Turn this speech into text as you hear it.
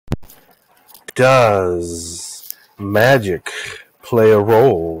Does magic play a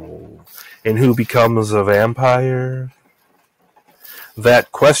role in who becomes a vampire?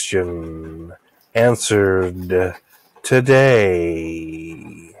 That question answered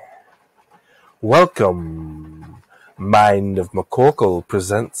today. Welcome. Mind of McCorkle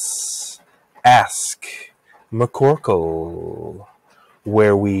presents Ask McCorkle,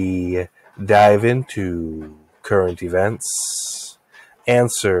 where we dive into current events,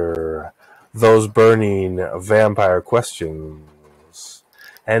 answer those burning vampire questions,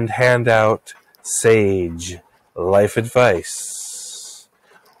 and hand out sage life advice,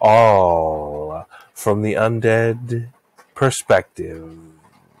 all from the undead perspective.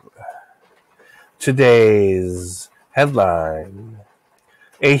 Today's headline: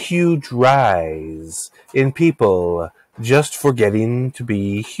 a huge rise in people just forgetting to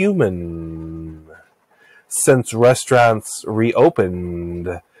be human. Since restaurants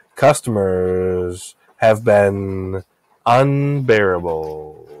reopened, customers have been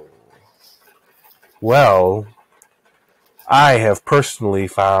unbearable. Well, I have personally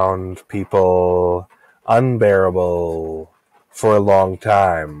found people unbearable for a long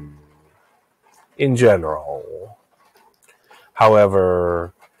time, in general.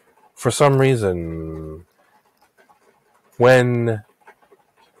 However, for some reason, when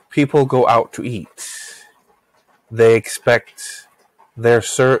people go out to eat, they expect their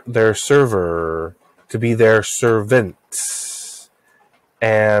server to be their servant,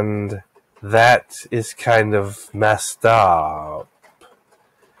 and that is kind of messed up.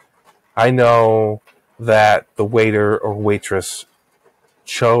 I know that the waiter or waitress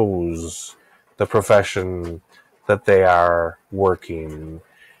chose the profession that they are working,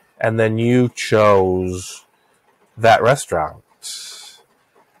 and then you chose that restaurant,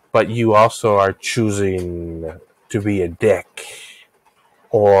 but you also are choosing to be a dick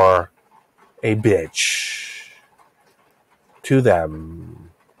or a bitch to them,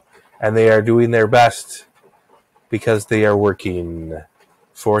 and they are doing their best because they are working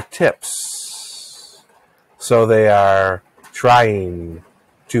for tips, so they are trying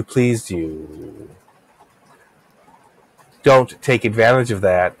to please you. Don't take advantage of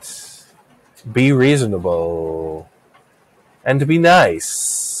that. Be reasonable and be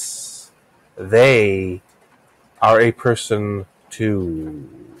nice. They are a person too.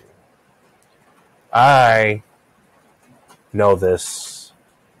 I know this,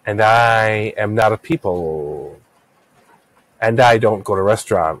 and I am not a people, and I don't go to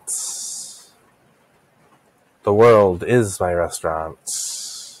restaurants. The world is my restaurant.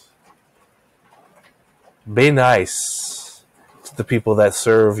 Be nice to the people that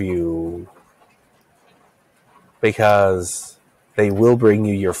serve you, because they will bring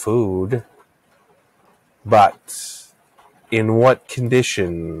you your food. But in what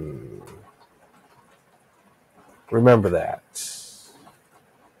condition? Remember that.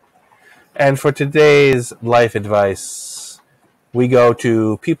 And for today's life advice, we go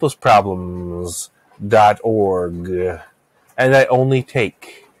to peoplesproblems.org, and I only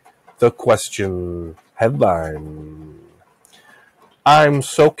take the question headline. I'm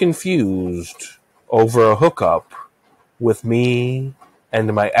so confused over a hookup with me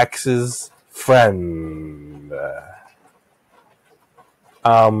and my ex's friend.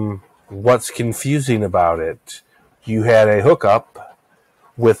 What's confusing about it? You had a hookup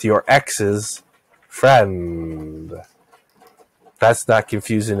with your ex's friend. That's not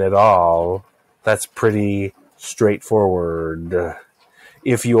confusing at all. That's pretty straightforward.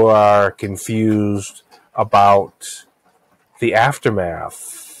 If you are confused about the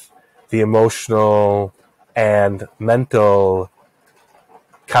aftermath, the emotional and mental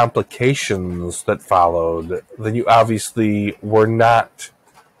complications that followed, then you obviously were not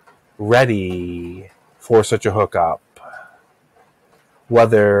ready for such a hookup.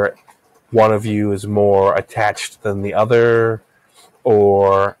 Whether one of you is more attached than the other,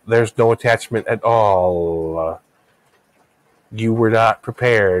 or there's no attachment at all, you were not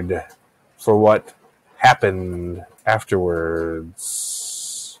prepared for what happened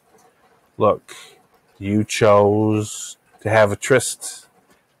afterwards. Look, you chose to have a tryst.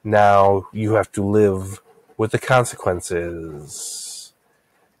 Now you have to live with the consequences.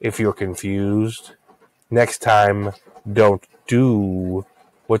 If you're confused, next time don't do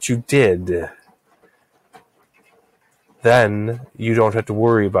what you did. Then you don't have to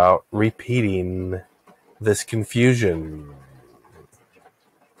worry about repeating this confusion.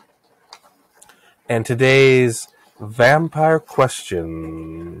 And today's vampire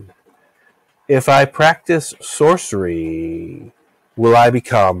question: if I practice sorcery, will I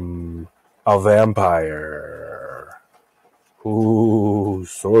become a vampire? Ooh,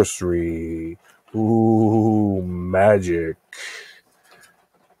 sorcery. Ooh, magic.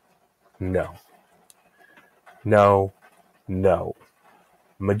 No. No. No.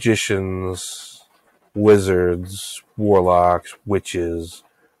 Magicians, wizards, warlocks, witches,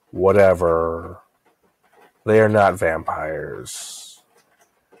 whatever. They are not vampires.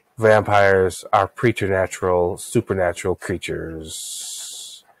 Vampires are preternatural, supernatural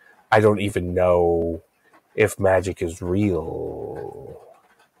creatures. I don't even know if magic is real.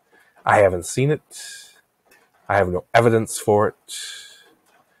 I haven't seen it. I have no evidence for it.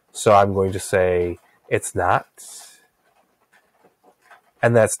 So I'm going to say it's not.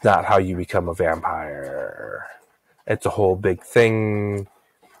 And that's not how you become a vampire. It's a whole big thing,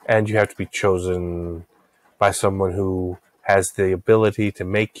 and you have to be chosen by someone who has the ability to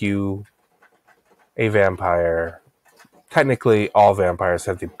make you a vampire. Technically, all vampires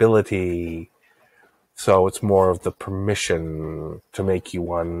have the ability, so it's more of the permission to make you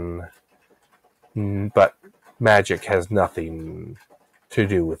one. But magic has nothing to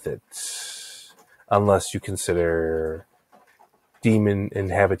do with it, unless you consider demon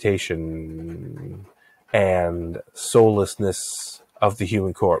inhabitation and soullessness of the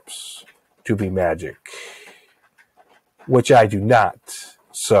human corpse to be magic, which I do not.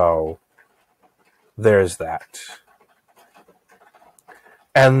 So there's that.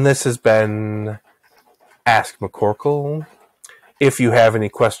 And this has been Ask McCorkle. If you have any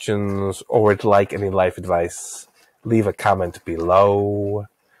questions or would like any life advice, leave a comment below.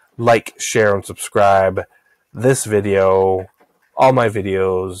 Like, share, and subscribe this video, all my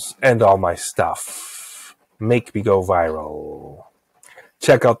videos, and all my stuff. Make me go viral.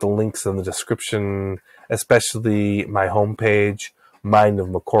 Check out the links in the description, especially my homepage,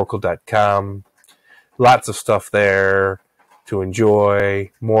 mindofmccorkle.com. Lots of stuff there to enjoy,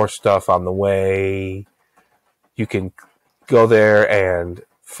 more stuff on the way. You can go there and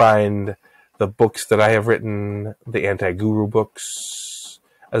find the books that I have written, the anti-guru books,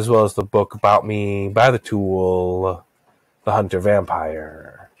 as well as the book about me by the Tool, The Hunter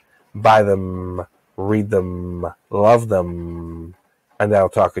Vampire. Buy them, read them, love them, and I'll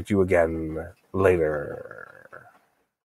talk with you again later.